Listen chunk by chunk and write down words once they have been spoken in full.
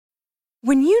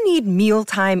When you need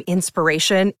mealtime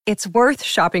inspiration, it's worth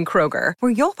shopping Kroger,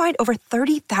 where you'll find over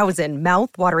 30,000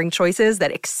 mouth-watering choices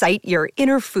that excite your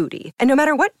inner foodie. And no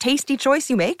matter what tasty choice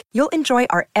you make, you'll enjoy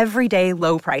our everyday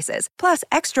low prices, plus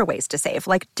extra ways to save,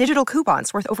 like digital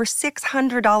coupons worth over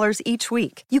 $600 each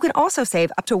week. You can also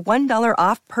save up to $1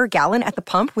 off per gallon at the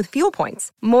pump with fuel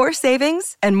points. More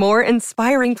savings and more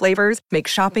inspiring flavors make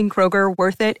shopping Kroger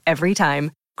worth it every time.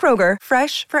 Kroger,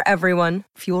 fresh for everyone.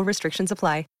 Fuel restrictions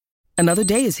apply. Another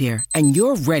day is here, and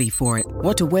you're ready for it.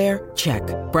 What to wear? Check.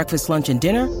 Breakfast, lunch, and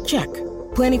dinner? Check.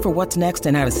 Planning for what's next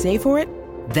and how to save for it?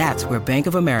 That's where Bank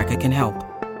of America can help.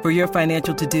 For your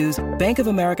financial to-dos, Bank of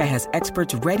America has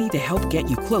experts ready to help get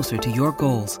you closer to your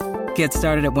goals. Get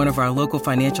started at one of our local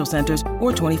financial centers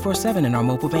or 24/7 in our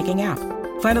mobile banking app.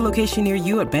 Find a location near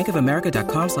you at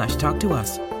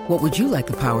bankofamerica.com/talktous. What would you like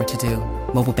the power to do?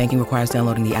 Mobile banking requires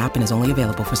downloading the app and is only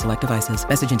available for select devices.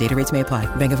 Message and data rates may apply.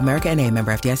 Bank of America N.A.,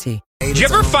 member FDIC. Did you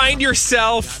ever find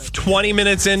yourself 20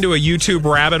 minutes into a YouTube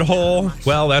rabbit hole?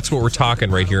 Well, that's what we're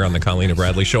talking right here on the Colleen and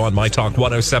Bradley Show on My Talk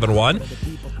 1071.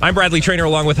 I'm Bradley Traynor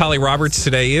along with Holly Roberts.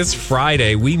 Today is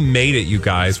Friday. We made it, you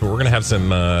guys, but we're going to have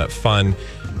some fun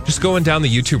just going down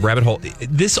the YouTube rabbit hole.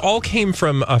 This all came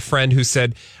from a friend who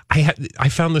said, I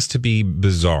found this to be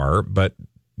bizarre, but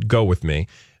go with me.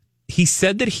 He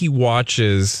said that he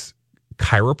watches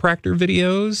chiropractor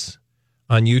videos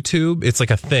on YouTube. It's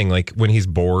like a thing, like when he's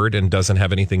bored and doesn't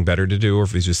have anything better to do, or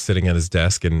if he's just sitting at his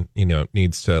desk and,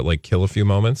 needs to like kill a few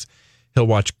moments, he'll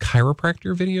watch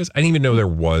chiropractor videos. I didn't even know there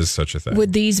was such a thing.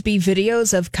 Would these be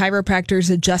videos of chiropractors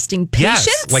adjusting patients?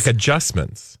 Yes, like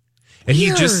adjustments. And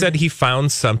he just said he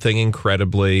found something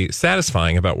incredibly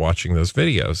satisfying about watching those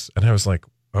videos. And I was like,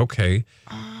 okay.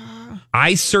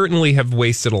 I certainly have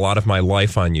wasted a lot of my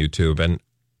life on YouTube, and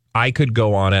I could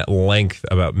go on at length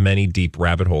about many deep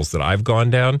rabbit holes that I've gone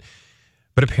down.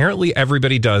 But apparently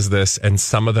everybody does this, and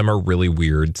some of them are really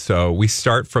weird. So we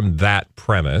start from that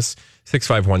premise.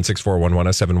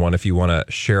 651-641-1071 if you want to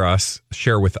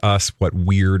share with us what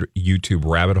weird YouTube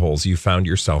rabbit holes you found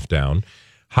yourself down.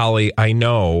 Holly,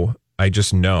 I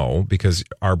just know, because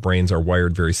our brains are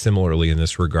wired very similarly in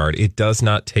this regard, it does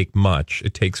not take much.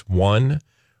 It takes one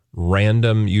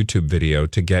random YouTube video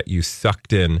to get you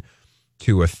sucked in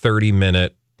to a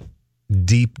 30-minute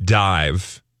deep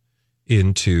dive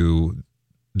into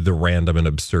the random and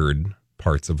absurd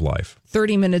parts of life.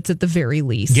 30 minutes at the very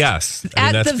least. Yes.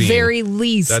 At the very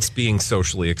least. That's being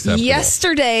socially acceptable.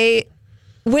 Yesterday,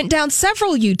 went down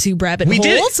several YouTube rabbit holes.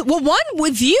 Did? Well, one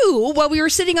with you while we were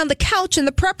sitting on the couch in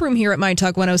the prep room here at My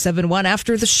Talk 1071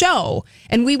 after the show.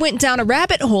 And we went down a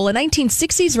rabbit hole, a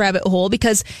 1960s rabbit hole,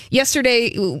 because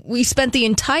yesterday we spent the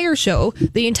entire show,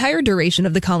 the entire duration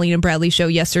of the Colleen and Bradley Show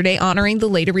yesterday, honoring the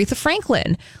late Aretha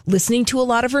Franklin, listening to a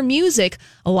lot of her music,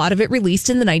 a lot of it released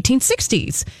in the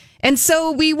 1960s. And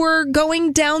so we were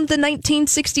going down the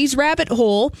 1960s rabbit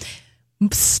hole.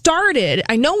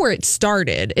 I know where it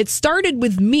started. It started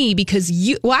with me because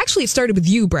it started with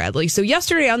you, Bradley. So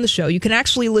yesterday on the show, you can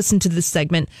actually listen to this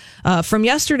segment from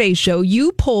yesterday's show.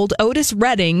 You pulled Otis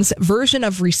Redding's version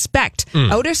of Respect.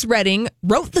 Otis Redding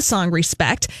wrote the song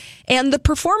Respect, and the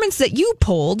performance that you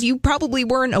pulled, you probably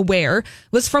weren't aware,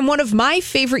 was from one of my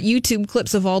favorite YouTube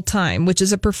clips of all time, which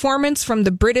is a performance from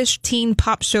the British teen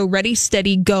pop show Ready,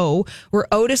 Steady, Go, where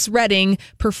Otis Redding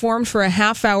performed for a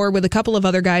half hour with a couple of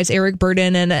other guys, Eric Burden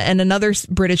and another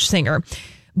British singer.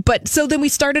 But so then we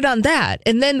started on that.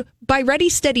 And then by Ready,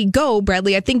 Steady, Go,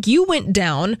 Bradley, I think you went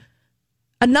down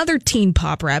another teen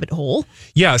pop rabbit hole.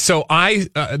 Yeah, so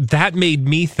that made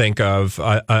me think of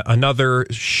another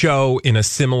show in a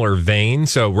similar vein.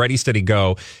 So Ready, Steady,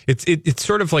 Go. It's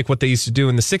sort of like what they used to do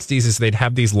in the 60s is they'd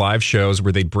have these live shows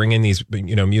where they'd bring in these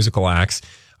musical acts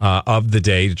of the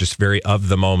day, just very of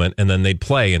the moment, and then they'd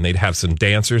play and they'd have some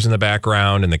dancers in the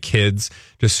background and the kids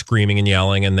just screaming and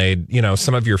yelling, and they'd,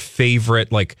 some of your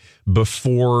favorite, like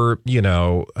before,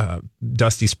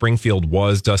 Dusty Springfield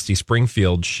was Dusty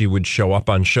Springfield, she would show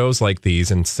up on shows like these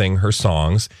and sing her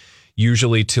songs,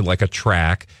 usually to like a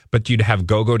track, but you'd have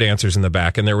go-go dancers in the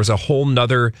back, and there was a whole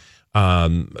nother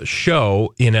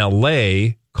show in LA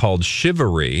called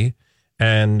Shivery,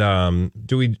 and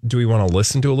do we want to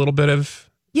listen to a little bit of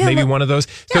maybe one of those?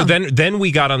 So then we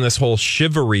got on this whole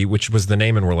Shivery, which was the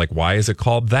name, and we're like, why is it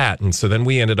called that? And so then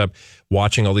we ended up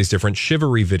watching all these different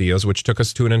Shivery videos, which took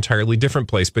us to an entirely different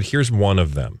place. But here's one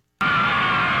of them. That's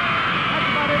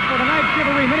about it for tonight's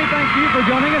Shivery. Many thanks to you for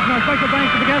joining us, and our special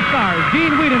thanks to the guest stars.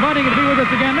 Gene Wheat inviting you to be with us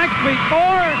again next week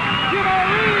for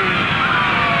Shivery.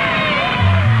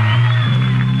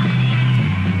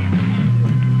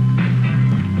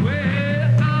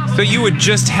 So you would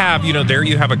just have, there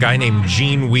you have a guy named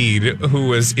Gene Weed who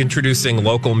was introducing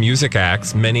local music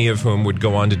acts, many of whom would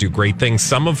go on to do great things,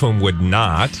 some of whom would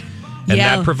not. And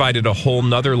that provided a whole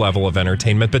nother level of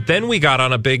entertainment. But then we got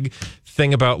on a big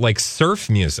thing about like surf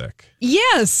music.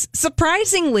 Yes.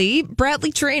 Surprisingly,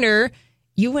 Bradley Traynor,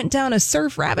 you went down a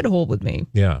surf rabbit hole with me.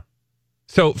 Yeah.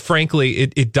 So frankly,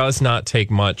 it does not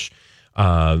take much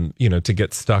to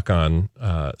get stuck on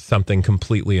something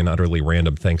completely and utterly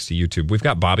random thanks to YouTube. We've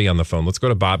got Bobby on the phone. Let's go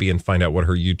to Bobby and find out what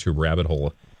her YouTube rabbit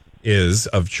hole is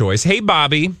of choice. Hey,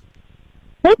 Bobby.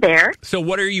 Hey there. So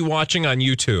what are you watching on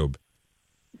YouTube?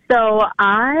 So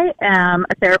I am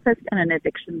a therapist and an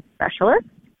addiction specialist.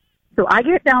 So I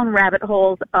get down rabbit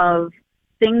holes of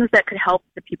things that could help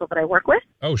the people that I work with.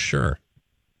 Oh, sure.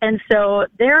 And so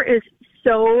there is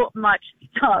so much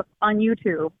stuff on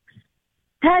YouTube.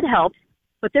 TED helps,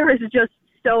 but there is just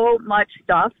so much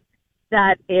stuff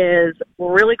that is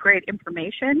really great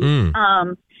information.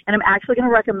 And I'm actually going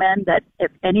to recommend that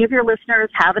if any of your listeners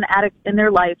have an addict in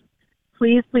their life,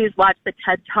 please watch the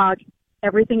TED Talk.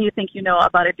 Everything you think you know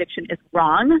about addiction is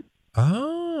wrong.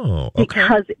 Oh, okay.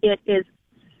 Because it is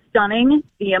stunning,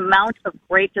 the amount of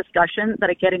great discussion that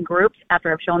I get in groups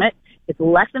after I've shown it. It's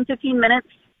less than 15 minutes,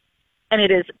 and it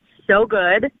is so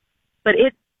good, but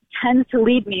it tends to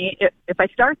lead me, if I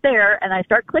start there and I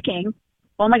start clicking,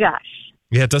 oh my gosh.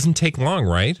 Yeah, it doesn't take long,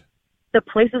 right? The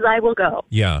places I will go.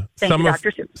 Yeah. Thank you,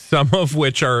 Dr. Seuss. Some of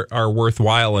which are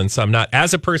worthwhile and some not.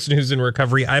 As a person who's in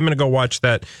recovery, I'm going to go watch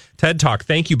that TED Talk.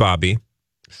 Thank you, Bobby.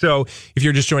 So if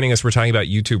you're just joining us, we're talking about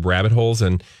YouTube rabbit holes.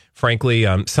 And frankly,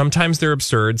 sometimes they're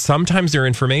absurd. Sometimes they're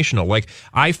informational. Like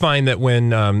I find that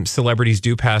when celebrities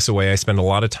do pass away, I spend a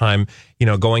lot of time,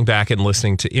 going back and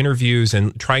listening to interviews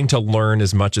and trying to learn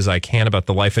as much as I can about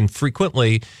the life. And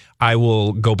frequently I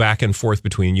will go back and forth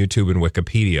between YouTube and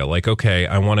Wikipedia. Like, okay,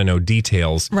 I want to know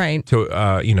details right. to,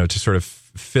 to sort of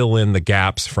fill in the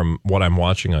gaps from what I'm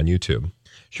watching on YouTube.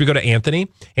 Should we go to Anthony?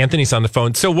 Anthony's on the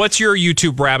phone. So what's your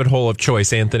YouTube rabbit hole of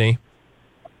choice, Anthony?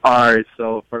 All right,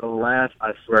 so for the last,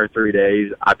 3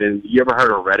 days, you ever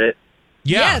heard of Reddit?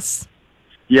 Yeah. Yes.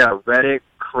 Yeah, Reddit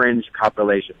cringe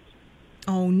compilations.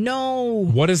 Oh, no.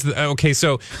 What is okay,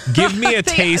 so give me a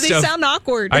taste they of... They sound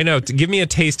awkward. I know. Give me a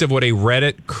taste of what a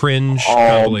Reddit cringe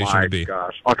compilation would be. Oh, my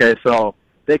gosh. Okay, so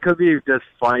they could be just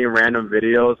funny random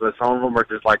videos, but some of them are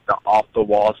just like the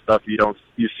off-the-wall stuff you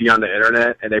see on the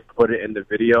internet, and they put it in the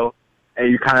video. And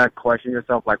you kind of question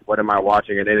yourself, like, what am I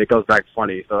watching? And then it goes back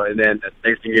funny. So, and then the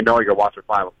next thing you know, you're watching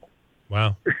 5 of them.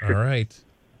 Wow. All right.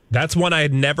 That's one I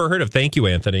had never heard of. Thank you,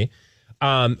 Anthony.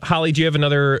 Holly, do you have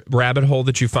another rabbit hole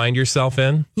that you find yourself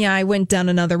in? Yeah, I went down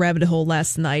another rabbit hole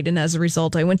last night, and as a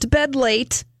result, I went to bed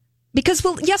late. Because,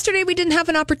 yesterday we didn't have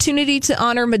an opportunity to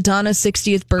honor Madonna's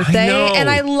 60th birthday. And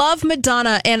I love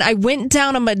Madonna, and I went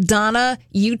down a Madonna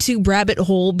YouTube rabbit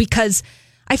hole because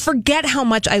I forget how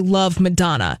much I love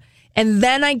Madonna. And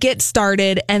then I get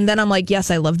started, and then I'm like,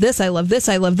 yes, I love this, I love this,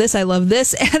 I love this, I love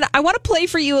this. And I want to play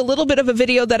for you a little bit of a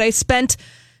video that I spent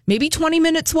maybe 20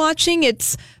 minutes watching.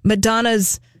 It's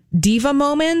Madonna's diva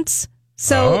moments.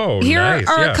 So here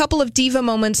are a couple of diva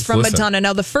moments from Madonna.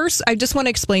 Now, the first, I just want to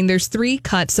explain, there's 3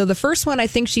 cuts. So the first one, I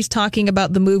think she's talking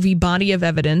about the movie Body of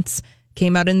Evidence,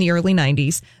 came out in the early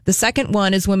 90s. The second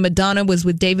one is when Madonna was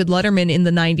with David Letterman in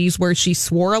the 90s, where she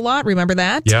swore a lot. Remember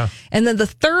that? Yeah. And then the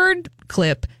third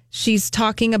clip, she's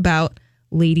talking about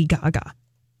Lady Gaga.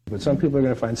 But some people are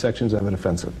going to find sections of it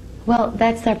offensive. Well,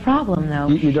 that's their problem, though.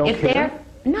 You don't care?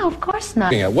 No, of course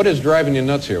not. Yeah, what is driving you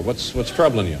nuts here? What's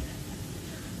troubling you?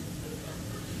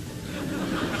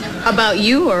 About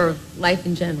you or life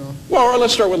in general? Well,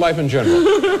 let's start with life in general.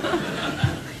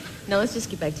 No, let's just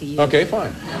get back to you. Okay,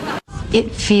 fine.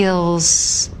 It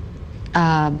feels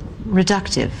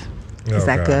reductive. Is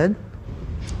that good?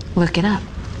 Look it up.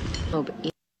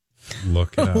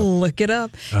 Look it up. Look it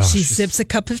up. Oh, she sips a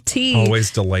cup of tea. Always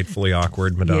delightfully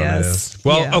awkward, Madonna is.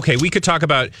 Well, yeah. Okay, we could talk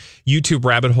about YouTube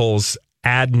rabbit holes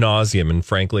ad nauseum, and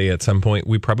frankly, at some point,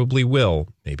 we probably will,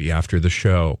 maybe after the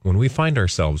show, when we find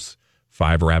ourselves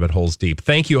 5 rabbit holes deep.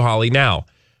 Thank you, Holly. Now,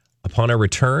 upon our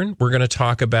return, we're going to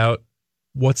talk about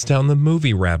what's down the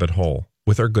movie rabbit hole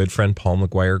with our good friend Paul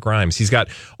McGuire Grimes. He's got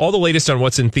all the latest on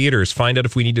what's in theaters. Find out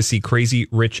if we need to see Crazy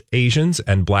Rich Asians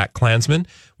and Black Klansmen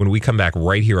when we come back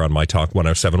right here on My Talk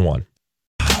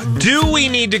 107.1. Do we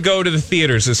need to go to the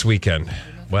theaters this weekend?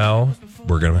 Well,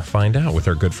 we're going to find out with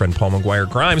our good friend Paul McGuire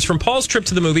Grimes from Paul's Trip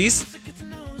to the Movies.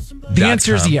 The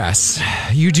answer is yes.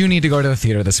 You do need to go to the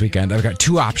theater this weekend. I've got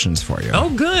 2 options for you. Oh,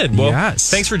 good. Well, yes.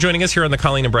 Thanks for joining us here on the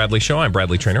Colleen and Bradley Show. I'm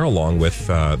Bradley Traynor, along with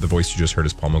the voice you just heard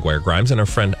is Paul McGuire-Grimes, and our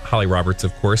friend Holly Roberts,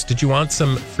 of course. Did you want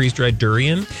some freeze-dried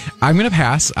durian? I'm going to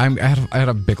pass. I had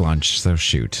a big lunch, so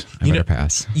shoot. I'm going to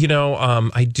pass.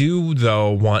 I do,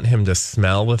 though, want him to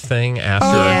smell the thing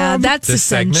after that's this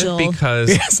essential. segment because...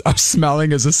 Yes,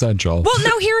 smelling is essential. Well,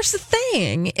 now here's the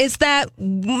thing, is that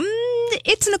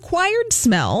it's an acquired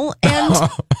smell, and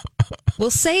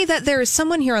we'll say that there is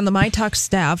someone here on the My Talk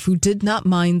staff who did not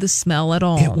mind the smell at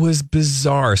all. It was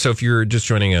bizarre. So if you're just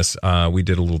joining us, we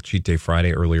did a little Cheat Day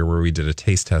Friday earlier where we did a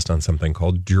taste test on something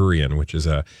called durian, which is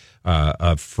a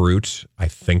fruit. I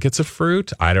think it's a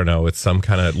fruit. I don't know. It's some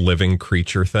kind of living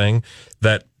creature thing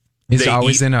that is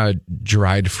always in a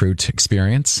dried fruit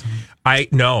experience.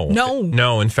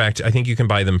 No. In fact, I think you can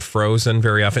buy them frozen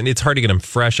very often. It's hard to get them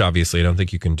fresh. Obviously, I don't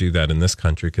think you can do that in this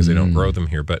country because they don't grow them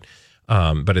here. But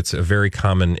it's very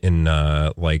common in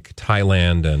like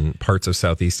Thailand and parts of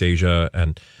Southeast Asia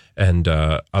and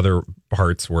other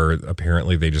parts where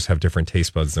apparently they just have different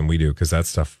taste buds than we do because that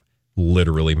stuff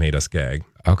literally made us gag.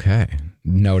 Okay,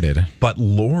 noted. But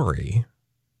Lori,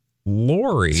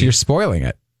 so you're spoiling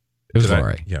it. It was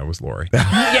Lori. Yeah, it was Lori.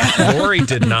 Lori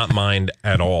did not mind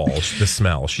at all the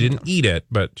smell. She didn't eat it,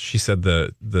 but she said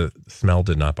the smell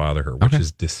did not bother her, which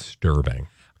is disturbing.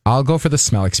 I'll go for the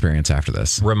smell experience after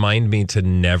this. Remind me to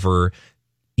never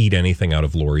eat anything out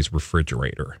of Lori's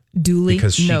refrigerator. Duly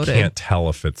because she noted. Can't tell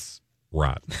if it's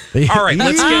rotten. All right,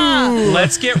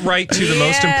 let's get right to the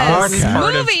most important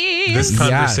part of this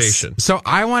conversation. Yes. So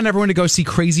I want everyone to go see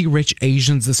Crazy Rich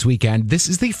Asians this weekend. This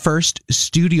is the first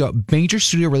major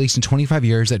studio release in 25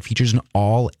 years that features an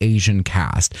all Asian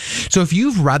cast. So if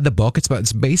you've read the book,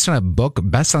 it's based on a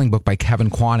best-selling book by Kevin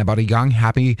Kwan about a young,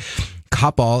 happy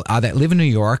couple that live in New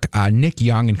York, Nick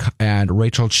Young and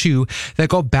Rachel Chu, that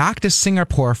go back to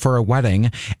Singapore for a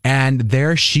wedding, and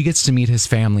there she gets to meet his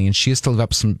family, and she has to live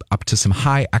up to some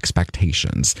high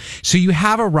expectations. So you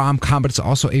have a rom-com, but it's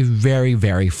also a very,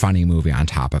 very funny movie on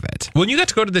top of it. Well, you got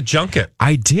to go to the junket.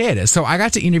 I did. So I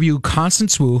got to interview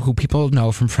Constance Wu, who people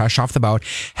know from Fresh Off the Boat,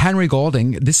 Henry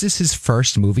Golding. This is his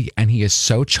first movie, and he is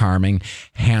so charming,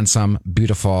 handsome,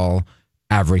 beautiful,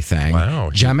 everything. Wow.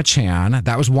 Gemma Chan,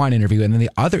 that was one interview. And then the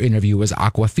other interview was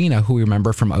Awkwafina, who we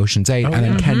remember from Ocean's 8, and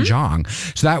then Ken Jeong.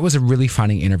 So that was a really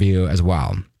funny interview as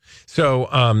well. So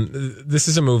this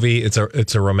is a movie. It's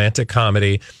a romantic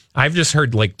comedy. I've just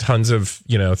heard like tons of,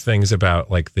 things about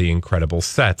like the incredible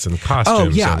sets and costumes.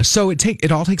 Oh yeah. So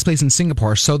it all takes place in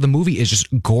Singapore. So the movie is just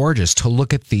gorgeous to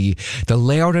look at the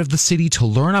layout of the city, to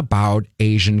learn about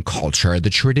Asian culture, the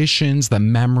traditions, the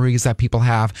memories that people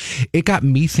have. It got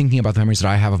me thinking about the memories that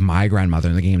I have of my grandmother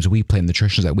and the games we played and the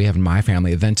traditions that we have in my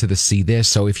family, then to see this.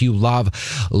 So if you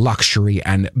love luxury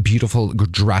and beautiful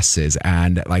dresses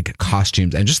and like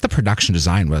costumes, and just the production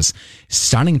design was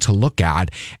stunning to look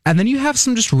at. And then you have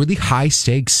some just really high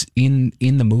stakes in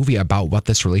the movie about what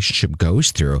this relationship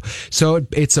goes through. So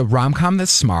it's a rom-com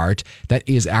that's smart, that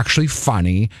is actually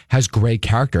funny, has great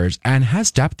characters, and has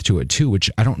depth to it too,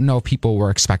 which I don't know if people were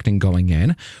expecting going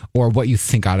in, or what you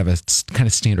think out of a kind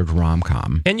of standard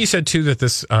rom-com. And you said too that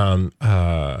this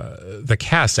the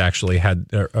cast actually had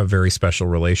a very special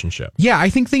relationship. Yeah, I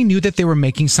think they knew that they were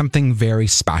making something very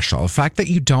special. The fact that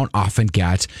you don't often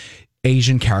get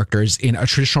Asian characters in a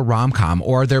traditional rom-com,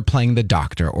 or they're playing the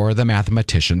doctor or the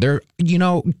mathematician. They're,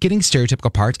 getting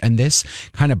stereotypical parts, and this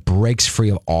kind of breaks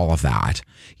free of all of that.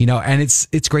 And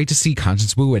it's great to see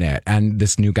Constance Wu in it, and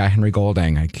this new guy, Henry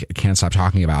Golding, I can't stop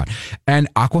talking about.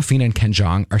 And Awkwafina and Ken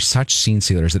Jeong are such scene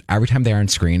stealers that every time they're on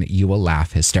screen, you will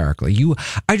laugh hysterically.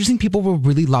 I just think people will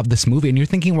really love this movie, and you're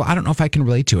thinking, well, I don't know if I can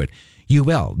relate to it. You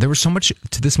will. There was so much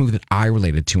to this movie that I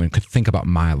related to and could think about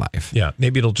my life. Yeah,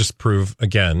 maybe it'll just prove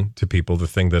again to people the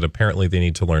thing that apparently they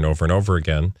need to learn over and over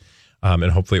again.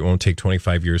 And hopefully it won't take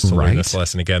 25 years to learn this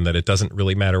lesson again, that it doesn't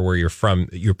really matter where you're from.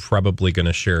 You're probably going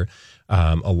to share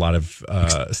a lot of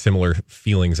similar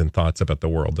feelings and thoughts about the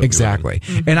world. Exactly.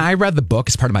 And I read the book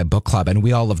as part of my book club, and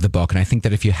we all love the book. And I think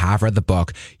that if you have read the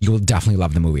book, you will definitely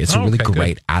love the movie. It's a really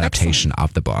great adaptation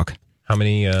of the book. How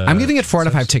many? I'm giving it 4 out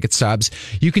of 5 ticket stubs.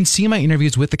 You can see my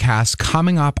interviews with the cast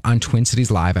coming up on Twin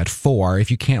Cities Live at 4. If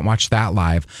you can't watch that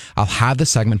live, I'll have the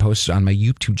segment posted on my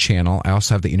YouTube channel. I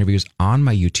also have the interviews on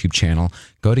my YouTube channel.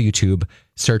 Go to YouTube,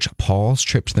 search Paul's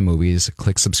Trip to the Movies,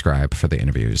 click subscribe for the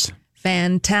interviews.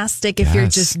 Fantastic. If you're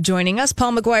just joining us,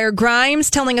 Paul McGuire Grimes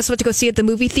telling us what to go see at the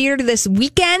movie theater this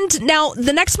weekend. Now,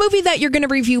 the next movie that you're going to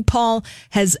review, Paul,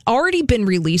 has already been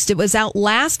released. It was out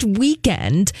last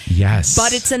weekend. Yes.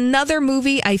 But it's another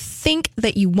movie I think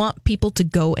that you want people to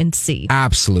go and see.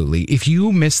 Absolutely. If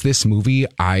you miss this movie,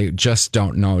 I just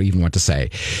don't know even what to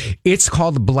say. It's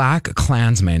called Black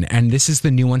Klansman, and this is the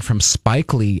new one from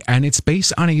Spike Lee, and it's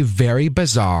based on a very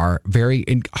bizarre, very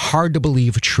hard to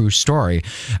believe true story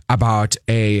about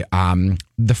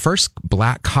the first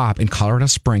black cop in Colorado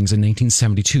Springs in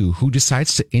 1972 who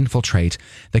decides to infiltrate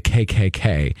the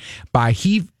KKK.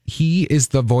 He is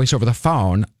the voice over the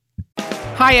phone.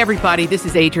 Hi, everybody. This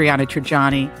is Adriana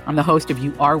Trajani. I'm the host of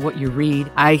You Are What You Read.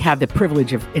 I have the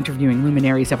privilege of interviewing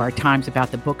luminaries of our times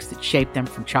about the books that shaped them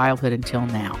from childhood until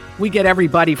now. We get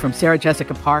everybody from Sarah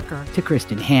Jessica Parker to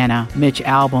Kristen Hanna, Mitch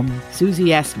Albom, Susie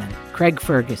Essman, Craig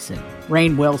Ferguson,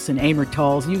 Rainn Wilson, Amor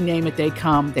Tolls, you name it, they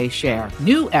come, they share.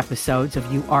 New episodes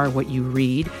of You Are What You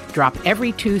Read drop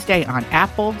every Tuesday on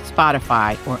Apple,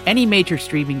 Spotify, or any major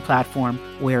streaming platform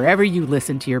wherever you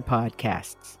listen to your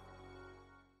podcasts.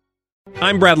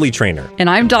 I'm Bradley Trainer. And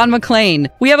I'm Don McClain.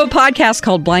 We have a podcast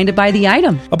called Blinded by the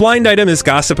Item. A blind item is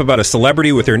gossip about a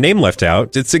celebrity with their name left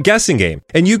out. It's a guessing game,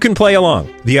 and you can play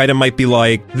along. The item might be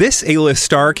like, this A-list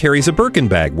star carries a Birkin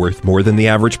bag worth more than the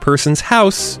average person's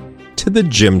house to the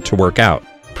gym to work out.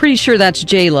 Pretty sure that's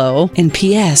J-Lo. And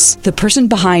P.S. the person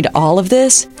behind all of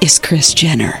this is Kris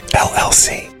Jenner,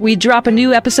 LLC. We drop a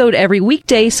new episode every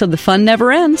weekday so the fun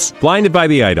never ends. Blinded by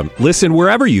the Item. Listen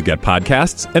wherever you get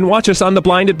podcasts and watch us on the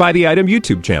Blinded by the Item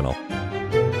YouTube channel.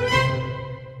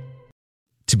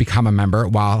 To become a member,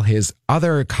 while his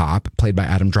other cop, played by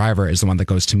Adam Driver, is the one that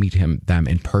goes to meet them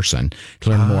in person to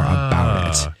learn more about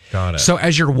it. Got it. So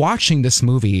as you're watching this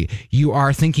movie, you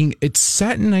are thinking it's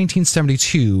set in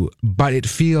 1972, but it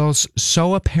feels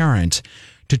so apparent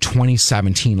to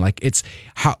 2017. Like it's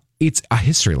a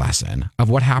history lesson of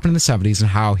what happened in the 70s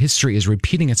and how history is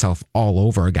repeating itself all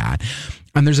over again.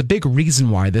 And there's a big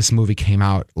reason why this movie came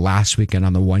out last weekend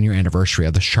on the 1-year anniversary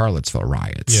of the Charlottesville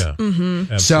riots. Yeah,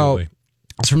 absolutely. So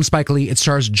it's from Spike Lee. It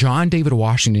stars John David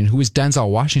Washington, who is Denzel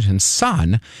Washington's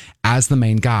son, as the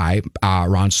main guy,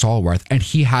 Ron Stallworth. And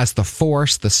he has the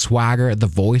force, the swagger, the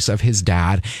voice of his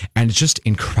dad. And it's just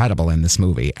incredible in this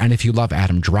movie. And if you love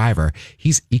Adam Driver,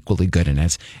 he's equally good in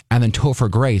it. And then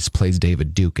Topher Grace plays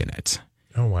David Duke in it.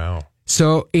 Oh, wow.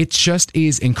 So it just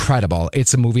is incredible.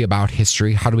 It's a movie about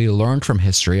history. How do we learn from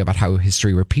history, about how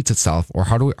history repeats itself, or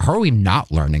how are we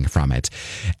not learning from it?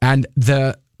 And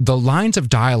the lines of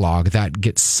dialogue that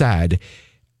get said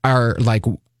are like,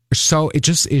 so it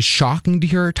just is shocking to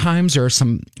hear at times. There are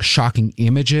some shocking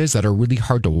images that are really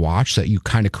hard to watch that you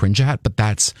kind of cringe at, but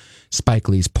that's Spike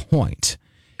Lee's point.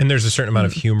 And there's a certain amount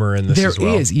of humor in this as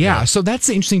well. There is, yeah. So that's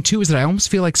the interesting too, is that I almost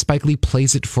feel like Spike Lee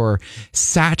plays it for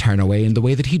satire in a way, in the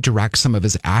way that he directs some of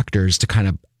his actors to kind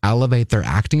of elevate their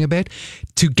acting a bit,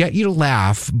 to get you to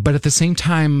laugh, but at the same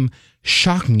time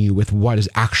shocking you with what is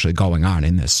actually going on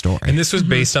in this story. And this was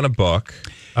based on a book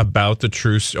about the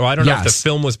true story. I don't know if the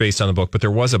film was based on the book, but there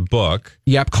was a book.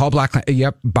 Yep, called by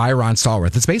Ron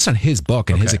Stallworth. It's based on his book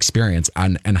and his experience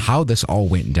and how this all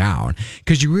went down.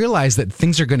 Because you realize that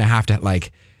things are going to have to,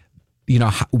 like, you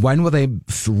know, when will they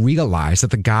realize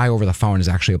that the guy over the phone is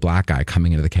actually a black guy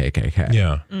coming into the KKK?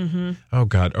 Yeah. Mm-hmm. Oh,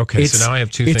 God. Okay, so now I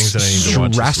have two things that I need to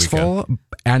watch this weekend. It's stressful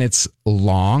and it's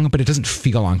long, but it doesn't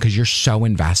feel long because you're so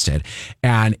invested.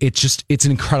 And it's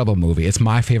an incredible movie. It's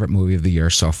my favorite movie of the year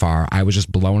so far. I was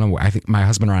just blown away. I think my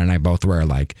husband Ryan and I both were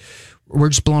like, we're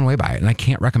just blown away by it, and I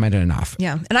can't recommend it enough.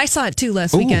 Yeah, and I saw it too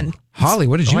last weekend. Holly,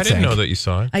 what did you think? I didn't know that you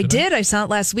saw it. I did. I saw it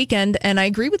last weekend, and I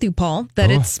agree with you, Paul, that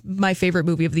it's my favorite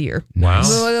movie of the year.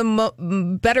 Wow.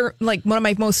 Better, like one of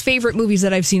my most favorite movies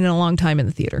that I've seen in a long time in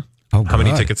the theater. Oh, how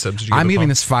many ticket stubs did you get? I'm giving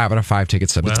this 5 out of 5 ticket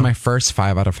stubs. Wow. It's my first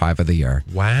 5 out of 5 of the year.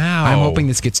 Wow. I'm hoping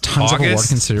this gets tons of award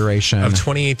consideration. Of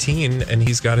 2018, and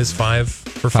he's got his 5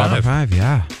 for 5. 5 out of 5,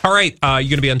 yeah. All right. You going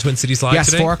to be on Twin Cities Live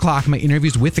today? Yes, 4 o'clock. My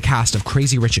interviews with the cast of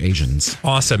Crazy Rich Asians.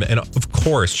 Awesome. And of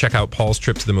course, check out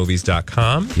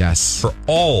paulstriptothemovies.com. Yes. For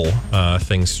all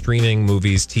things streaming,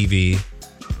 movies, TV.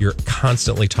 You're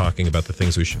constantly talking about the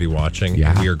things we should be watching.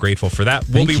 Yeah. And we are grateful for that.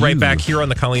 We'll be right back here on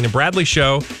the Colleen and Bradley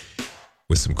Show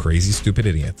with some crazy, stupid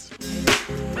idiots.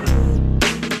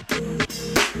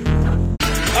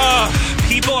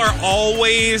 People are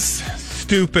always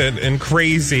stupid and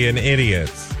crazy and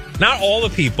idiots. Not all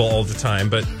the people all the time,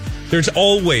 but there's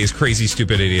always crazy,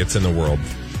 stupid idiots in the world.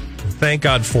 Thank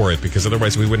God for it, because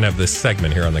otherwise we wouldn't have this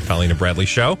segment here on the Colleen and Bradley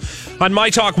Show. On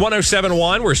My Talk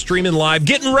 107.1, we're streaming live,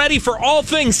 getting ready for all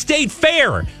things State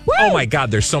Fair. Woo! Oh my God,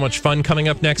 there's so much fun coming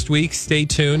up next week. Stay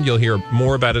tuned. You'll hear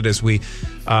more about it as we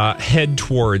head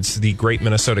towards the Great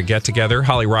Minnesota Get Together.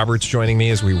 Holly Roberts joining me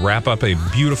as we wrap up a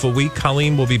beautiful week.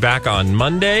 Colleen will be back on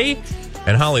Monday.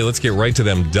 And Holly, let's get right to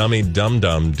them dummy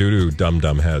dum-dum doo-doo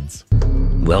dum-dum heads.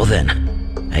 Well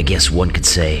then, I guess one could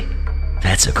say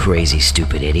that's a crazy,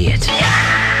 stupid idiot.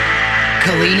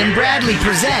 Colleen and Bradley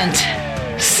present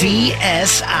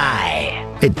CSI.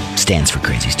 It stands for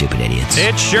Crazy Stupid Idiots.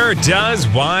 It sure does.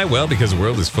 Why? Well, because the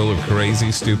world is full of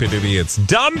crazy, stupid idiots.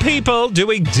 Dumb people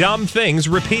doing dumb things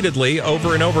repeatedly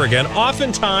over and over again,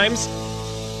 oftentimes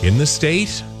in the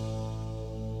state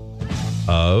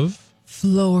of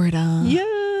Florida.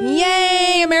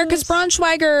 Yay! America's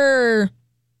Braunschweiger.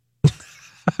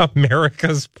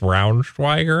 America's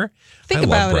Braunschweiger. Think I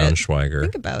about love it. Braunschweiger.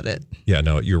 Think about it. Yeah,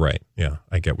 no, you're right. Yeah,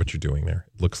 I get what you're doing there.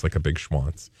 It looks like a big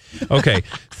schwanz. Okay,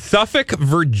 Suffolk,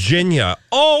 Virginia.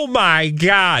 Oh, my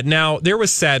God. Now, there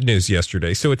was sad news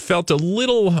yesterday, so it felt a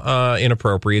little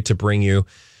inappropriate to bring you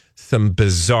some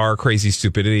bizarre, crazy,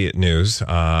 stupid idiot news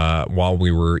while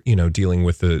we were, dealing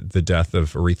with the death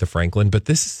of Aretha Franklin. But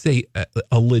this is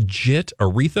a legit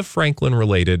Aretha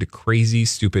Franklin-related crazy,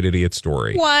 stupid idiot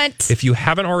story. What? If you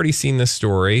haven't already seen this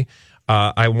story,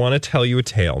 I want to tell you a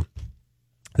tale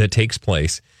that takes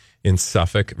place in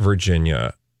Suffolk,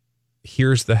 Virginia.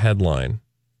 Here's the headline.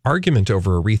 Argument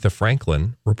over Aretha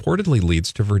Franklin reportedly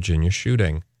leads to Virginia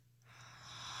shooting.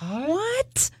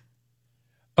 What?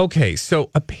 Okay,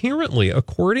 so apparently,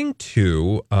 according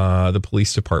to the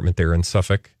police department there in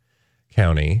Suffolk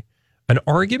County, an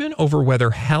argument over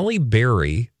whether Halle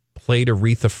Berry played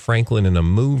Aretha Franklin in a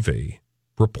movie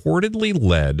reportedly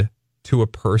led to a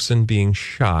person being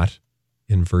shot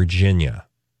in Virginia.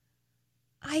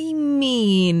 I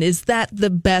mean, is that the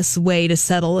best way to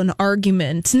settle an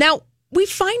argument? Now, we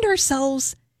find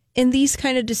ourselves in these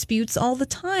kind of disputes all the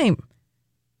time.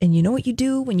 And you know what you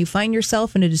do when you find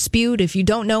yourself in a dispute if you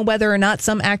don't know whether or not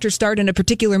some actor starred in a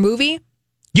particular movie?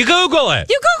 You Google it.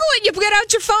 You Google it. You get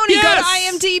out your phone and you go to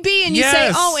IMDb and you say,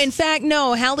 oh, in fact,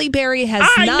 no, Halle Berry has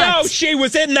not. I know she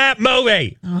was in that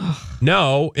movie.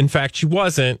 No, in fact, she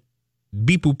wasn't.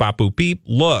 Beep, boop, bop, boop, beep.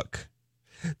 Look,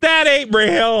 that ain't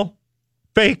real.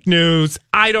 Fake news.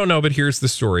 I don't know, but here's the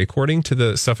story. According to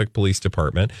the Suffolk Police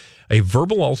Department, a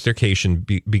verbal altercation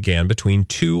began between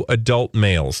two adult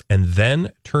males and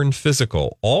then turned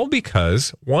physical, all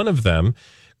because one of them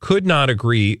could not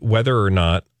agree whether or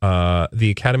not the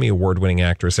Academy Award-winning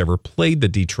actress ever played the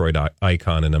Detroit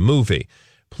icon in a movie.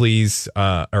 Police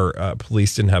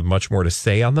didn't have much more to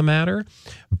say on the matter.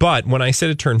 But when I said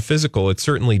it turned physical, it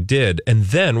certainly did. And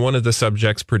then one of the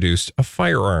subjects produced a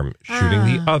firearm, shooting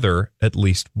the other at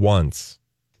least once.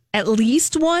 At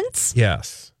least once?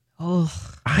 Yes. Oh.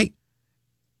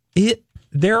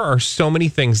 There are so many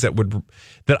things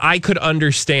that I could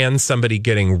understand somebody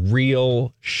getting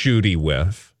real shooty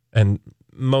with. And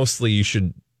mostly you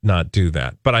should not do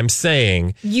that. But I'm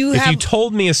saying if you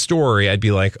told me a story, I'd be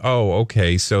like, oh,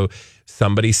 okay, so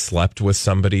somebody slept with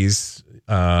somebody's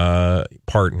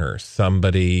partner,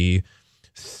 somebody,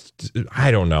 I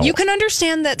don't know. You can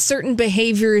understand that certain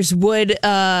behaviors would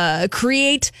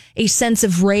create a sense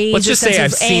of rage. Let's just say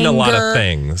I've seen a lot of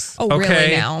things. Oh, okay?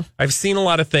 Really now? I've seen a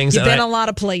lot of things. You've been a lot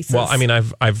of places. Well, I mean,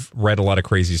 I've read a lot of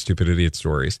crazy, stupid idiot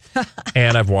stories,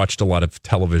 and I've watched a lot of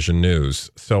television news.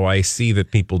 So I see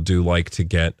that people do like to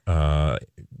get,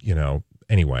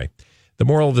 anyway. The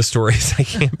moral of the story is I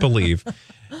can't believe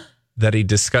that he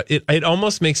discussed it. It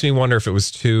almost makes me wonder if it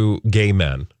was two gay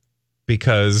men,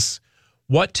 because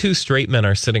what two straight men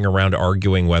are sitting around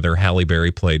arguing whether Halle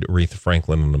Berry played Aretha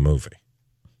Franklin in the movie?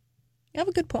 You have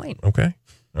a good point. Okay.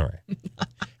 All right.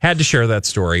 Had to share that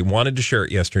story. Wanted to share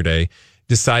it yesterday.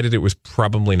 Decided it was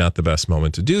probably not the best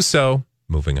moment to do so.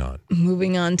 Moving on.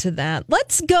 Moving on to that.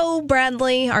 Let's go,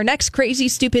 Bradley. Our next crazy,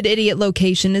 stupid idiot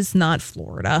location is not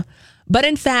Florida, but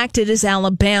in fact, it is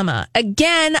Alabama.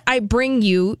 Again, I bring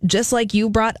you, just like you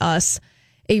brought us,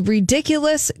 a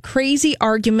ridiculous, crazy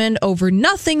argument over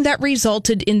nothing that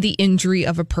resulted in the injury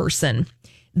of a person.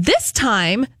 This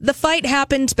time, the fight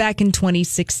happened back in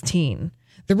 2016.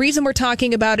 The reason we're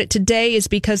talking about it today is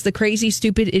because the crazy,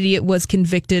 stupid idiot was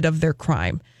convicted of their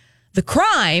crime. The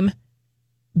crime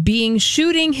being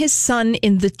shooting his son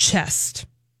in the chest.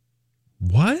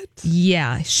 What?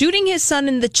 Yeah, shooting his son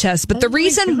in the chest. But the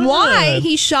reason why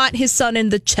he shot his son in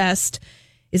the chest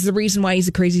is the reason why he's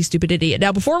a crazy, stupid idiot.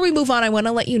 Now, before we move on, I want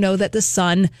to let you know that the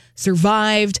son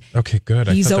survived. Okay, good.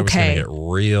 He's I thought okay. That was going to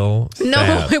get real sad.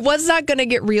 No, it was not going to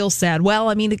get real sad. Well,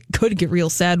 I mean, it could get real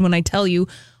sad when I tell you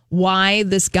why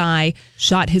this guy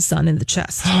shot his son in the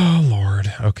chest. Oh,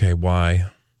 Lord. Okay, why?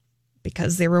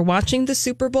 Because they were watching the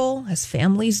Super Bowl, as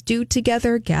families do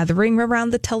together, gathering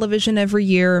around the television every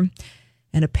year.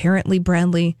 And apparently,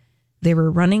 Bradley, they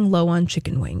were running low on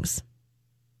chicken wings.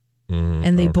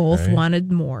 And they both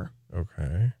wanted more.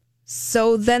 Okay.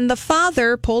 So then the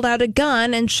father pulled out a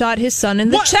gun and shot his son in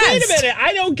the chest. Wait a minute.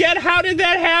 I don't get, how did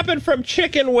that happen from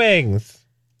chicken wings?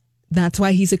 That's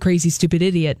why he's a crazy, stupid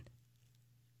idiot.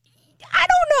 I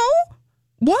don't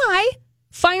know. Why?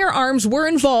 Firearms were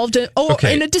involved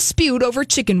in a dispute over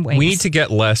chicken wings. We need to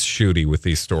get less shooty with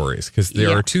these stories, because there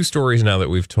are 2 stories now that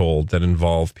we've told that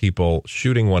involve people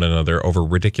shooting one another over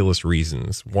ridiculous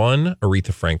reasons. 1,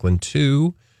 Aretha Franklin.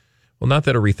 2, well, not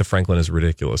that Aretha Franklin is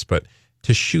ridiculous, but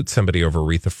to shoot somebody over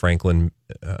Aretha Franklin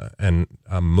and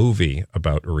a movie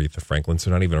about Aretha Franklin, so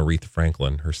not even Aretha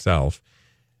Franklin herself,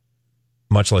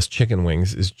 much less chicken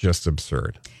wings, is just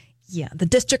absurd. Yeah, the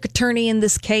district attorney in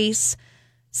this case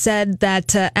said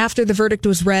that after the verdict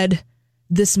was read,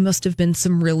 this must have been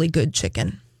some really good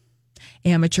chicken.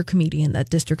 Amateur comedian that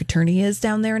district attorney is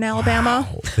down there in Alabama.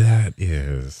 Wow, that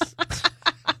is...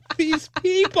 These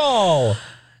people...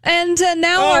 And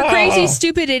now our crazy,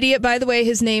 stupid idiot, by the way,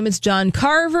 his name is John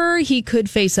Carver. He could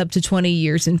face up to 20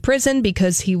 years in prison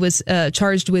because he was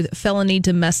charged with felony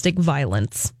domestic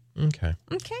violence. Okay.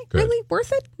 Okay. Good. Really?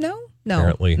 Worth it? No?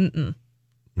 Apparently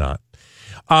not.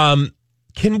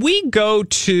 Can we go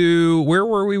to, where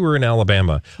were we? We were in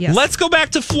Alabama. Yes. Let's go back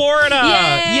to Florida.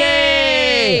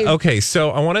 Yay! Okay,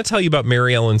 so I want to tell you about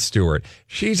Mary Ellen Stewart.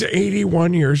 She's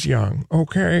 81 years young,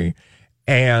 okay?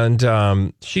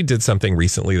 And she did something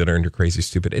recently that earned her crazy,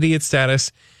 stupid idiot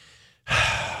status.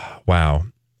 Wow.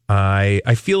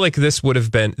 I feel like this would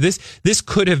have been, this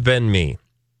could have been me.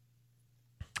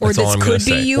 Or this could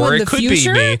be you in the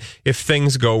future? Or it could be me if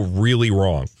things go really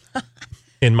wrong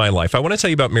in my life. I want to tell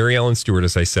you about Mary Ellen Stewart,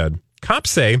 as I said. Cops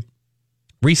say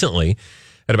recently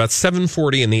at about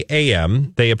 7:40 in the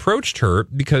a.m., they approached her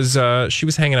because she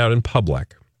was hanging out in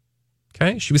public.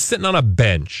 Okay? She was sitting on a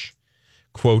bench,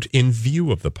 quote, in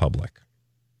view of the public.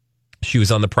 She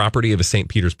was on the property of a St.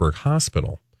 Petersburg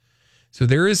hospital. So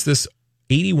there is this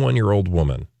 81-year-old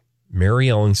woman, Mary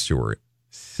Ellen Stewart,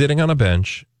 sitting on a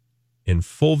bench in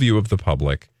full view of the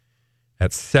public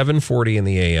at 7:40 in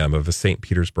the a.m. of a St.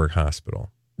 Petersburg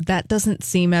hospital. That doesn't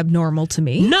seem abnormal to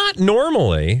me. Not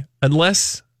normally,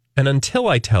 unless and until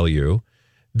I tell you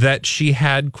that she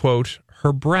had, quote,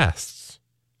 her breasts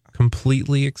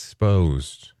completely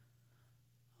exposed.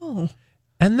 Oh.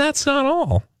 And that's not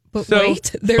all. But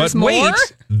wait, there's more?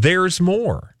 Wait, there's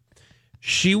more.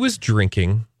 She was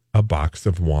drinking a box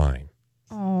of wine.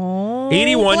 Oh,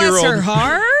 81-year-old. bless her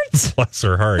heart. Bless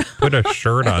her heart. Put a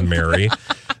shirt on, Mary.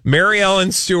 Mary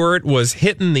Ellen Stewart was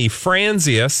hitting the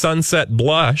Franzia Sunset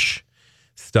Blush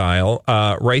style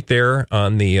right there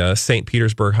on the St.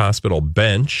 Petersburg Hospital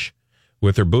bench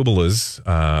with her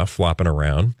boobalas flopping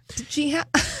around. Did she have...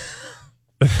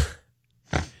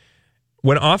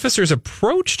 When officers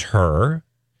approached her,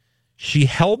 she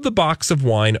held the box of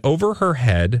wine over her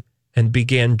head and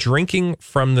began drinking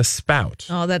from the spout.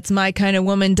 Oh, that's my kind of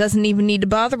woman. Doesn't even need to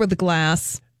bother with a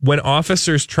glass. When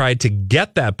officers tried to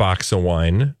get that box of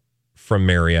wine from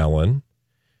Mary Ellen,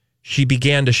 she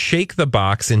began to shake the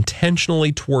box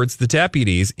intentionally towards the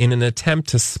deputies in an attempt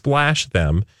to splash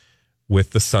them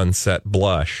with the Sunset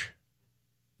Blush.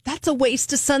 That's a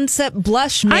waste of Sunset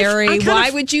Blush, Mary. Why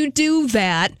would you do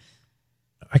that?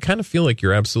 I kind of feel like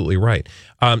you're absolutely right.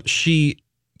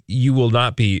 You will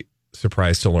not be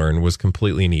surprised to learn, was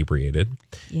completely inebriated.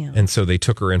 Yeah. And so they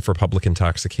took her in for public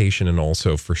intoxication and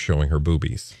also for showing her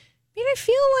boobies. I mean, I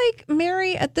feel like,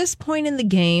 Mary, at this point in the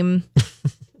game,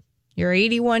 you're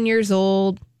 81 years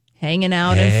old, hanging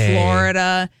out in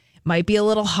Florida. Might be a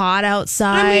little hot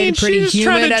outside. I mean, pretty she's humid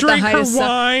trying to at drink the height her of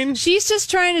wine. She's just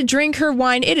trying to drink her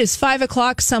wine. It is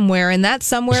 5:00 somewhere, and that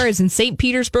somewhere is in St.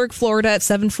 Petersburg, Florida, at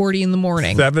 7:40 in the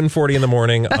morning. 7:40 in the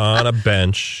morning on a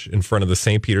bench in front of the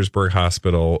St. Petersburg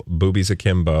Hospital, boobies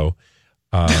akimbo,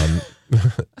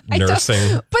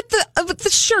 nursing. But the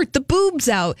shirt, the boobs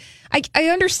out. I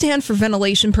understand for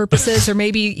ventilation purposes, or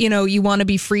maybe, you want to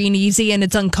be free and easy and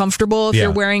it's uncomfortable if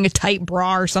you're wearing a tight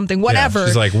bra or something, whatever. Yeah,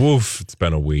 she's like, woof, it's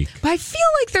been a week. But I feel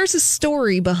like there's a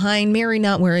story behind Mary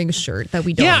not wearing a shirt that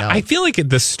we don't know. Yeah, I feel like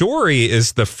the story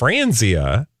is the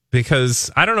Franzia,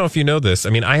 because I don't know if you know this.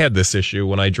 I mean, I had this issue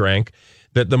when I drank,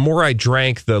 that the more I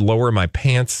drank, the lower my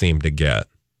pants seemed to get.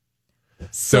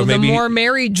 So the more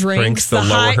Mary drinks, the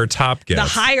lower her top gets. The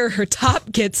higher her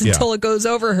top gets until it goes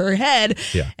over her head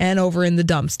and over in the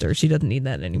dumpster. She doesn't need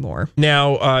that anymore.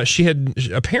 Now, she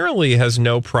apparently has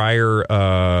no prior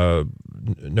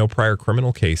no prior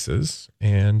criminal cases,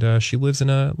 and she lives in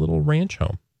a little ranch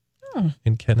home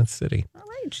in Kenneth City. All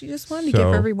right. She just wanted to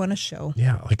give everyone a show.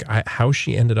 Yeah. Like how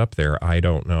she ended up there, I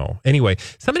don't know. Anyway,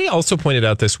 somebody also pointed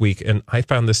out this week, and I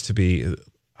found this to be,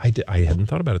 I hadn't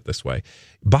thought about it this way.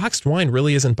 Boxed wine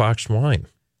really isn't boxed wine.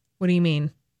 What do you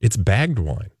mean? It's bagged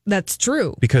wine. That's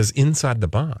true. Because inside the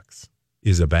box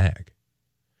is a bag,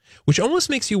 which almost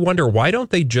makes you wonder, why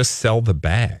don't they just sell the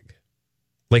bag?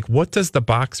 Like, what does the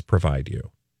box provide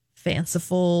you?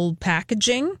 Fanciful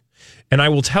packaging. And I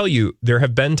will tell you, there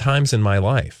have been times in my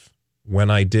life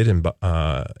when I did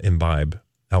imbibe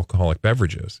alcoholic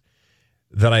beverages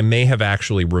that I may have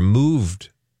actually removed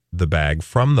the bag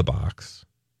from the box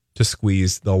to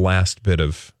squeeze the last bit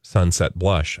of Sunset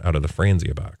Blush out of the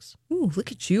Franzia box. Ooh,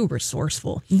 look at you,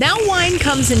 resourceful. Now wine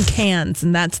comes in cans,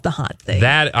 and that's the hot thing.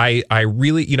 That I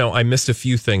really, I missed a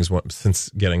few things since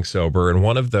getting sober, and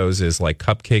one of those is like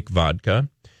cupcake vodka.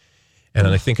 And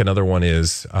then I think another one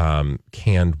is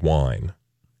canned wine.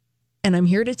 And I'm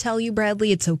here to tell you,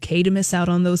 Bradley, it's okay to miss out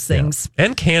on those things. Yeah.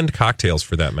 And canned cocktails,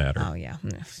 for that matter. Oh, yeah.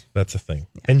 That's a thing.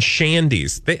 Yeah. And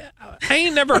shandies. I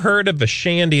ain't never heard of a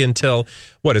shandy until,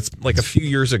 it's like a few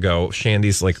years ago,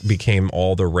 shandies like became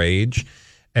all the rage.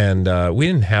 And we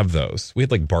didn't have those. We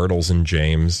had like Bartles and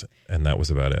James, and that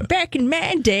was about it. Back in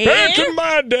my day.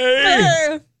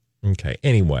 Okay,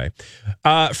 anyway.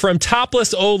 From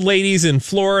topless old ladies in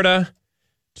Florida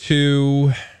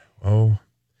to,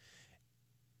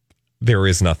 there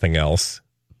is nothing else.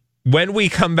 When we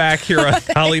come back here on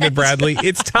Colleen and Bradley,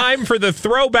 it's time for the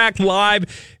Throwback Live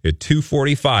at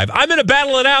 2:45. I'm going to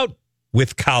battle it out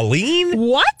with Colleen.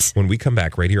 What? When we come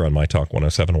back right here on My Talk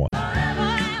 107.1.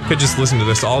 Could just listen to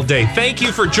this all day. Thank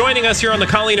you for joining us here on the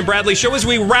Colleen and Bradley Show as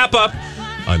we wrap up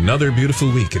another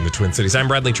beautiful week in the Twin Cities. I'm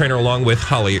Bradley Traynor along with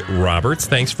Holly Roberts.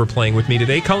 Thanks for playing with me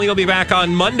today. Colleen will be back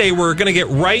on Monday. We're going to get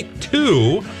right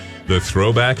to the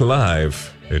Throwback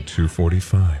Live at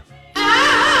 2:45.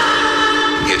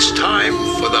 It's time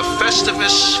for the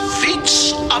Festivus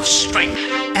Feats of Strength.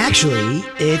 Actually,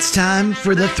 it's time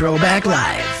for the Throwback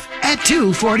Live at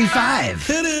 2:45.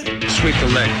 Hit it. Sweep the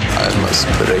leg. I must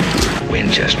break you. Win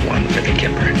just one for the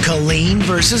Kipper. Colleen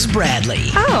versus Bradley.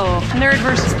 Oh, nerd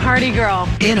versus party girl.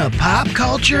 In a pop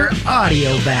culture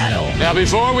audio battle. Now,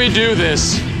 before we do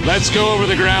this, let's go over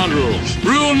the ground rules.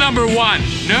 Rule number 1,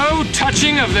 no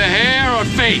touching of the hair or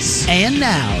face. And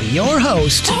now, your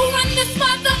host,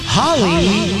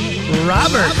 Holly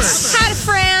Roberts. Hi,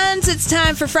 friends. It's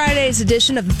time for Friday's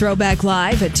edition of the Throwback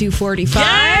Live at 2:45.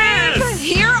 Yes!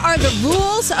 Here are the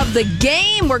rules of the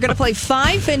game. We're going to play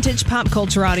 5 vintage pop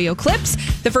culture audio clips.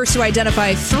 The first to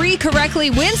identify 3 correctly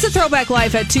wins the Throwback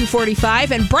Live at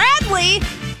 2:45. And Bradley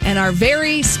and our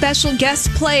very special guest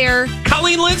player,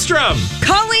 Colleen Lindstrom.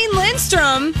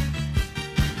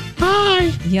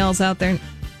 Hi. Yells out there.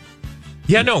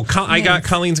 Yeah, no, I got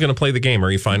Colleen's going to play the game.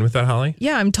 Are you fine with that, Holly?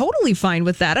 Yeah, I'm totally fine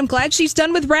with that. I'm glad she's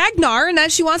done with Ragnar and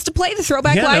that she wants to play the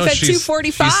Throwback Live at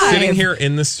 2:45. She's sitting here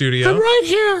in the studio. I'm right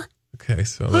here. Okay,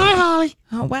 so hi, Holly.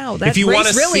 Oh wow, that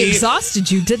race really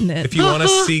exhausted you, didn't it? If you want to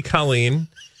see Colleen,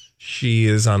 she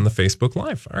is on the Facebook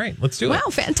Live. All right, let's do it.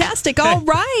 Wow, fantastic. All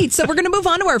right, so we're going to move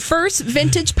on to our first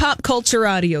vintage pop culture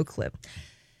audio clip.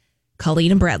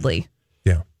 Colleen and Bradley.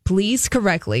 Yeah. Please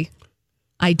correctly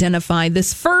identify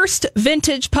this first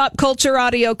vintage pop culture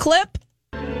audio clip.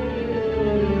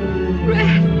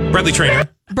 Bradley Traynor.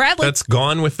 Bradley. That's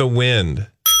Gone with the Wind.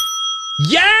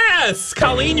 Yes!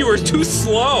 Colleen, you were too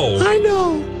slow. I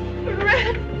know.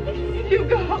 You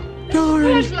go. Darn.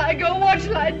 Where shall I go? What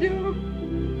shall I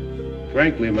do?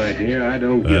 Frankly, my dear, I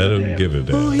don't give a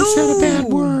damn. Oh, he said a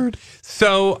bad word.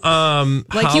 So, like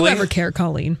Holly, you ever care,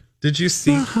 Colleen? Did you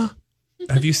see?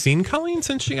 Have you seen Colleen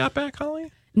since she got back,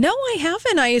 Holly? No, I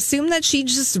haven't. I assume that she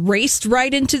just raced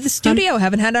right into the studio.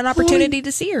 Haven't had an opportunity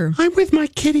to see her. I'm with my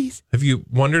kitties. Have you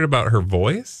wondered about her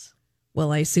voice?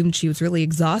 Well, I assumed she was really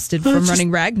exhausted from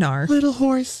running Ragnar. Little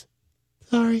horse.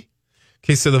 Sorry.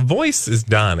 Okay, so the voice is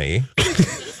Donnie.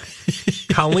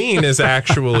 Colleen is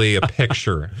actually a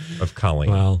picture of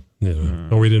Colleen. Well, yeah.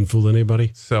 Oh, we didn't fool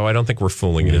anybody? So I don't think we're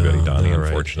fooling anybody, Donnie,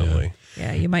 unfortunately.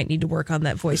 Yeah, you might need to work on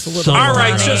that voice a little bit. All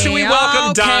right, so should we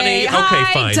welcome Donnie? Okay,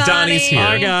 fine. Donnie. Donnie's here.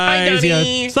 Hi, guys.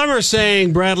 Yeah, some are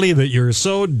saying, Bradley, that you're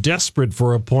so desperate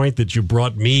for a point that you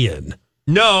brought me in.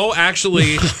 No,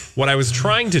 actually, what I was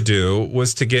trying to do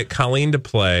was to get Colleen to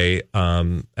play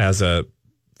as a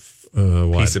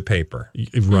piece of paper.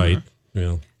 Right.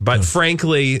 Yeah. But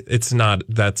frankly, it's not.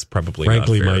 That's probably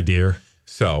frankly, not fair. my dear.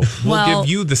 So we'll give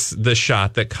you the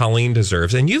shot that Colleen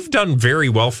deserves, and you've done very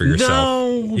well for yourself.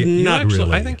 No, you not actually,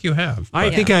 really. I think you have. I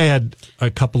think I had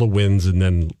a couple of wins, and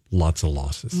then lots of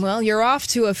losses. Well, you're off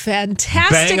to a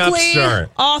fantastically start.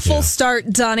 awful start,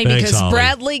 Donnie, Thanks, because Holly.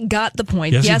 Bradley got the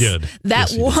point. Yes, he did.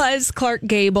 That Yes, he was Clark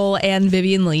Gable and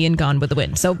Vivian Lee and Gone with the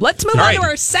Wind. So let's move on to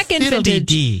our second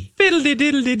vintage.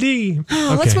 Fiddle-dee-diddle-dee-dee.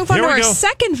 Let's move on here to we our go.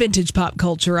 second vintage pop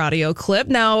culture audio clip.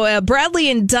 Now, Bradley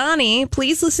and Donnie,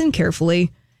 please listen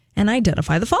carefully and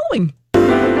identify the following.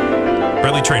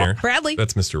 Bradley Trainer. Bradley.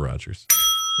 That's Mr. Rogers.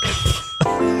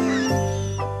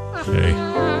 Okay.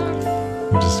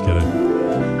 I'm just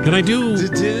gonna. Can I do?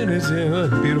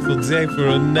 Beautiful day for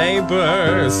our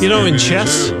neighbors. You know, in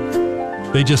chess,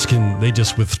 they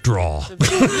just withdraw. No,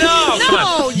 come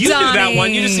on. You knew that Donnie.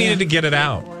 one. You just needed to get it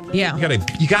out. Yeah.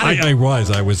 You gotta.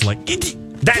 I was like,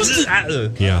 That's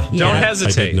yeah. Don't I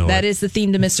hesitate. did know That it. is the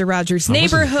theme to Mr. Rogers' I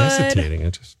wasn't neighborhood. hesitating. I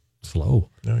just slow.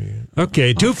 No, you.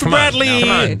 Okay, 2 for come on, Bradley. now, come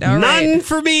on. All right. None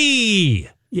for me.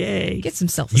 Yay. Get some You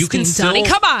self-esteem, can still Donnie.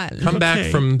 Come on. Come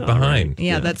back from behind.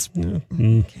 Yeah, that's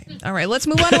okay. All right. Let's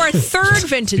move on to our third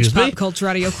vintage Excuse me? pop culture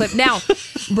audio clip. Now,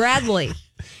 Bradley,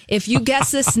 if you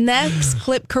guess this next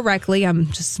clip correctly, I'm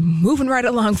just moving right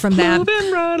along from that.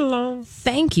 Moving right along.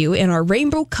 Thank you. And our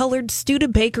rainbow-colored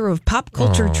Studebaker of pop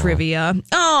culture trivia.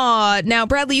 Now,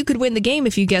 Bradley, you could win the game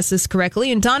if you guess this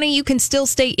correctly. And Donnie, you can still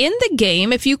stay in the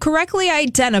game if you correctly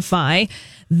identify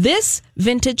this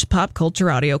vintage pop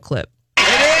culture audio clip.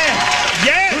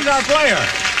 Yeah. Who's our player?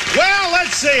 Well,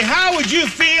 let's see. How would you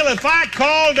feel if I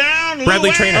called down Bradley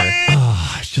Louis? Trainer.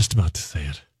 Oh, I was just about to say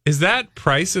it. Is that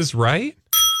Price is Right?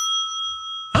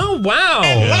 Oh, wow.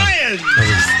 Lions.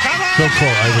 Come on. So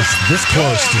close. I was this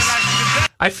close to.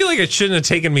 I feel like it shouldn't have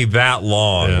taken me that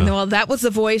long. Yeah. Well, that was the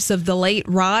voice of the late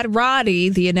Rod Roddy,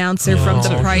 the announcer from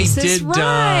The Price he is did Right.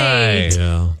 die.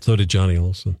 Yeah. So did Johnny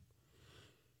Olson.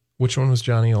 Which one was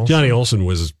Johnny Olsen? Johnny Olson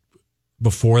was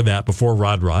before that, before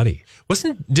Rod Roddy.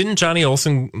 Didn't Johnny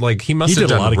Olsen, like, he must He have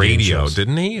did a lot done of game radio, shows.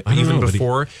 didn't he? I don't Even know, but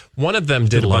before. One of them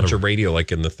did a a lot bunch of- of radio,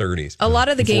 like in the 30s. A lot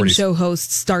of the game 40s. show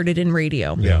hosts started in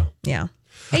radio. Yeah. Yeah.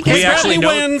 Hey, We guys, actually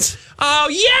Bradley know- wins. Oh,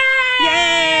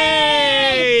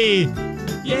 Yay!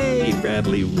 Yay!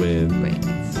 Bradley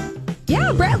wins.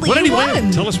 yeah, Bradley, What did he you won.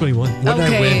 win? Tell us what he won. What did I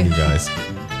Okay. win, you guys?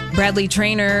 Bradley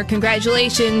Trainer,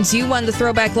 congratulations. You won the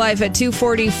Throwback Live at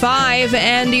 2:45,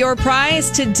 and your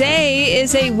prize today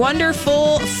is a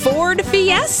wonderful Ford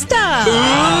Fiesta.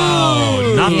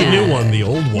 Oh, not the new one, the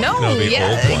old one. No, the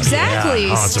yeah, old one. exactly.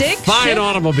 Oh, it's Stick a fine shift,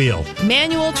 automobile.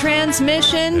 manual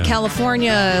transmission,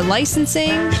 California licensing.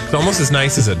 It's almost as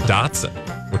nice as a Datsun,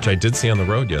 which I did see on the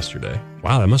road yesterday.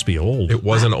 Wow, that must be old. It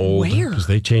wasn't old. Where? Because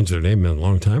they changed their name a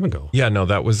long time ago. Yeah, no,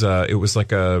 that was it was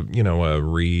like a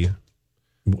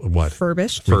What?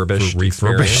 Furbished. refurbished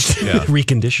Refurbished. experience. Yeah.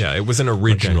 Reconditioned. Yeah, it was an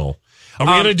original. Are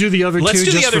we going to do the other Let's two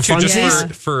do the just other for two just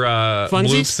funsies? for Funsies?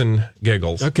 loops and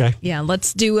giggles. Okay. Yeah,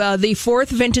 let's do the fourth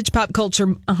vintage pop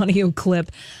culture audio clip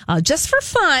just for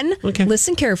fun. Okay.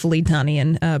 Listen carefully, Donnie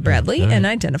and Bradley, and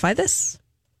identify this.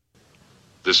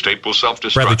 This tape will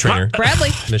self-destruct. Bradley Trainer. Bradley.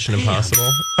 Mission Impossible.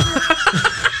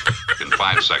 In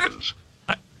 5 seconds.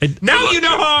 Now you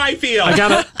know how I feel. I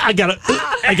gotta.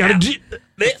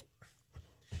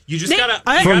 You just gotta.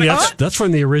 That's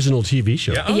from the original TV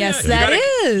show. Yeah, Yes, You that gotta-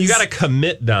 is. You gotta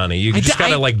commit, Donnie. You just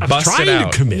gotta I'm bust trying it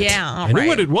out. to commit. Yeah, all I knew right.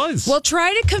 what it was. Well,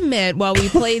 try to commit while we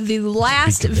play the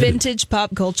last vintage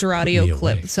pop culture audio me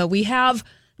clip. away. So we have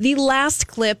the last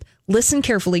clip. Listen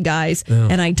carefully, guys,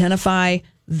 and identify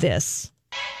this.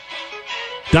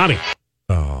 Donnie.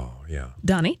 Oh yeah.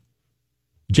 Donnie?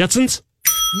 Jetsons.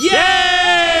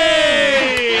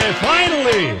 Yay!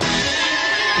 Finally.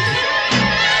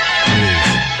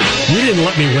 You didn't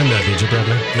let me win that, did you,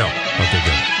 Bradley? No. Okay,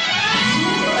 good.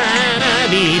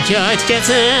 George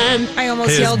Jetson. I almost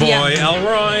His yelled boy yeah.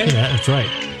 Elroy. Yeah, that's right.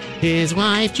 His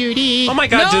wife, Judy. Oh my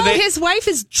God! No, Did they? his wife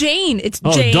is Jane. It's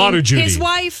Oh, Jane. daughter Judy. His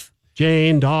wife,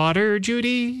 Jane, daughter,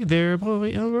 Judy, their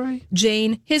boy, Elroy.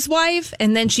 Jane, his wife,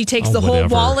 and then she takes the whole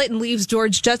whatever. wallet and leaves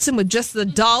George Jetson with just the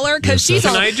dollar because Yes,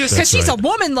 she's that's a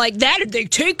woman like that. And they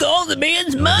take all the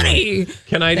man's money.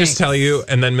 Can I just tell you?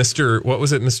 And then Mr. What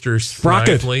was it, Mr.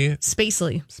 Sprocket. Snively?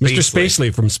 Spacely. Mr.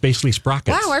 Spacely from Spacely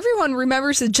Sprockets. Wow, everyone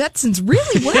remembers the Jetsons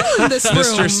really well in this room.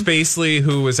 Mr. Spacely,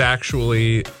 who was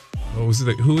actually who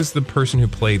was the person who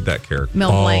played that character?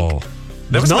 Mel Blanc.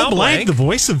 That was Mel Blanc. the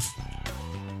voice of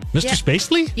Mr. Yeah.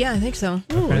 Spacely? Yeah, I think so.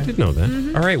 Oh, I didn't know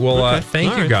that. All right. Well, Okay.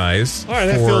 thank All you right. guys All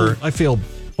right, for. I feel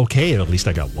okay. At least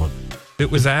I got one. It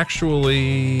was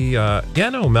actually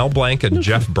Mel Blanc and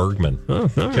Jeff Bergman. Oh, all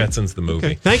right. Jetsons the movie.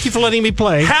 Okay. Thank you for letting me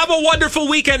play. Have a wonderful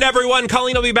weekend, everyone.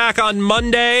 Colleen will be back on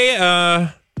Monday.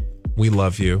 We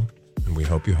love you, and we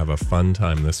hope you have a fun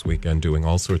time this weekend doing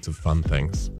all sorts of fun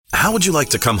things. How would you like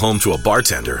to come home to a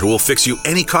bartender who will fix you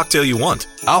any cocktail you want?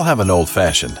 I'll have an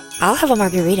old-fashioned. I'll have a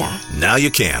margarita. Now you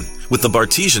can with the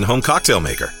Bartesian Home Cocktail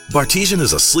Maker. Bartesian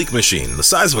is a sleek machine the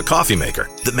size of a coffee maker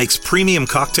that makes premium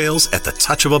cocktails at the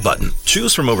touch of a button.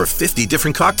 Choose from over 50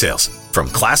 different cocktails, from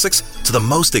classics to the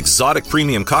most exotic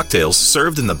premium cocktails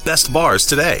served in the best bars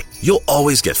today. You'll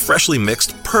always get freshly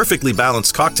mixed, perfectly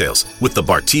balanced cocktails with the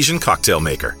Bartesian Cocktail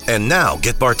Maker. And now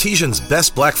get Bartesian's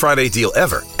best Black Friday deal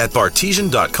ever at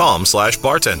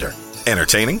bartesian.com/bartender.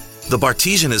 Entertaining? The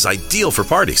Bartesian is ideal for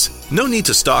parties. No need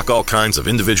to stock all kinds of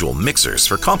individual mixers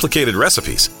for complicated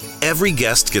recipes. Every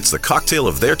guest gets the cocktail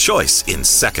of their choice in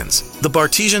seconds. The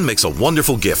Bartesian makes a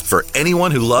wonderful gift for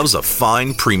anyone who loves a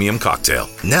fine premium cocktail.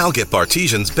 Now get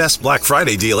Bartesian's best Black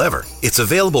Friday deal ever. It's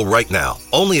available right now,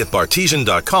 only at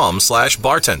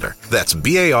bartesian.com/bartender. That's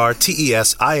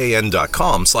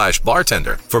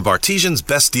BARTESIAN.com/bartender for Bartesian's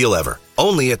best deal ever.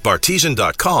 Only at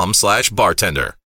bartesian.com/bartender.